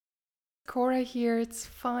Cora here. It's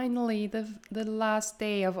finally the last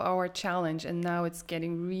day of our challenge, and now it's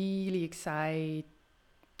getting really exciting.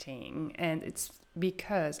 And it's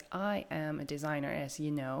because I am a designer, as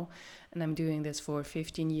you know, and I'm doing this for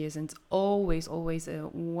 15 years. And it's always a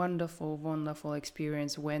wonderful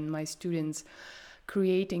experience when my students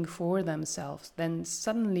creating for themselves. Then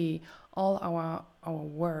suddenly all our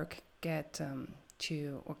work get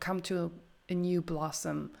to or come to a new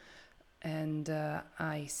blossom, and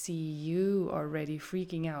I see you already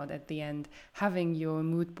freaking out at the end, having your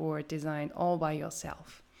mood board designed all by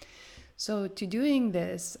yourself. So to doing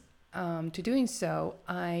so,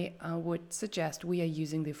 I would suggest we are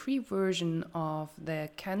using the free version of the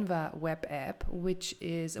Canva web app, which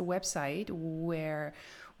is a website where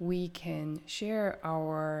we can share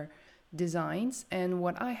our designs. And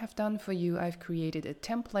what I have done for you, I've created a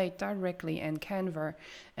template directly in Canva,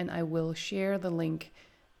 and I will share the link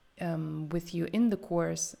with you in the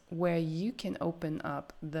course where you can open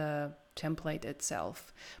up the template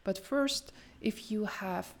itself. But first, if you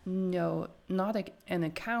have not an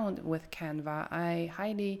account with Canva, I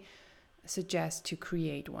highly suggest to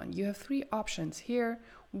create one. You have three options here.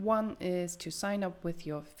 One is to sign up with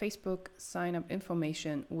your Facebook sign up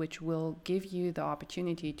information, which will give you the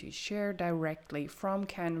opportunity to share directly from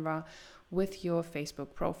Canva with your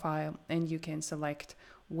Facebook profile, and you can select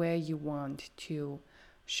where you want to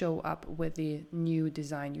show up with the new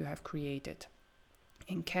design you have created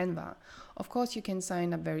in Canva. Of course, you can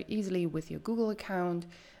sign up very easily with your Google account,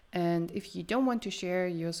 and if you don't want to share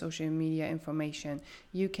your social media information,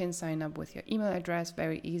 you can sign up with your email address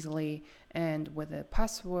very easily and with a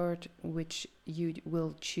password which you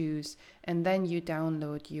will choose, and then you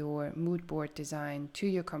download your mood board design to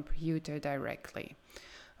your computer directly.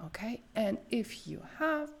 Okay, and if you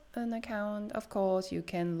have an account, of course, you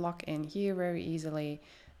can log in here very easily,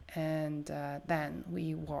 and then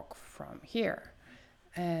we walk from here.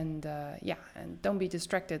 And and don't be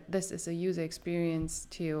distracted. This is a user experience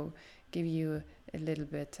to give you a little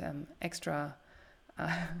bit extra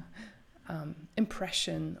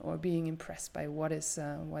impression, or being impressed by what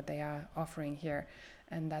they are offering here.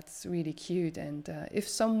 And that's really cute. And if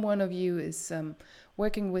someone of you is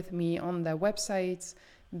working with me on their websites,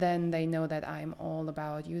 then they know that I'm all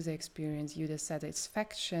about user experience, user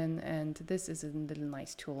satisfaction, and this is a little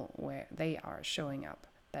nice tool where they are showing up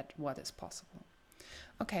that what is possible.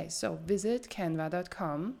 Okay, so visit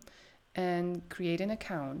canva.com and create an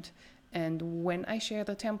account. And when I share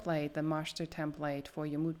the template, the master template for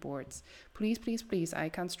your mood boards, please, I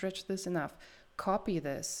can't stretch this enough, copy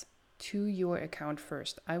this to your account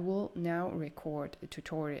first. I will now record a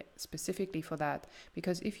tutorial specifically for that,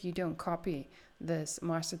 because if you don't copy this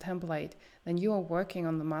master template, then you are working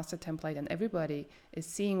on the master template and everybody is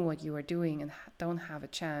seeing what you are doing and don't have a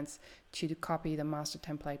chance to copy the master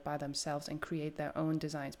template by themselves and create their own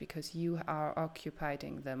designs, because you are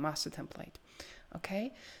occupying the master template.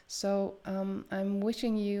 Okay, so I'm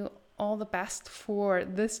wishing you all the best for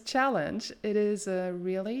this challenge. It is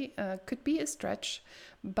really could be a stretch,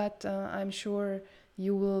 but I'm sure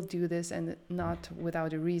you will do this, and not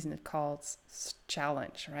without a reason. It calls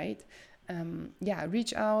challenge, right?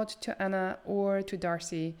 Reach out to Anna or to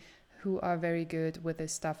Darcy, who are very good with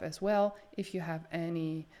this stuff as well, if you have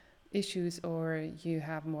any issues or you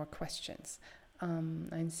have more questions.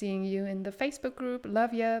 I'm seeing you in the Facebook group.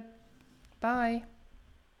 Love ya. Bye.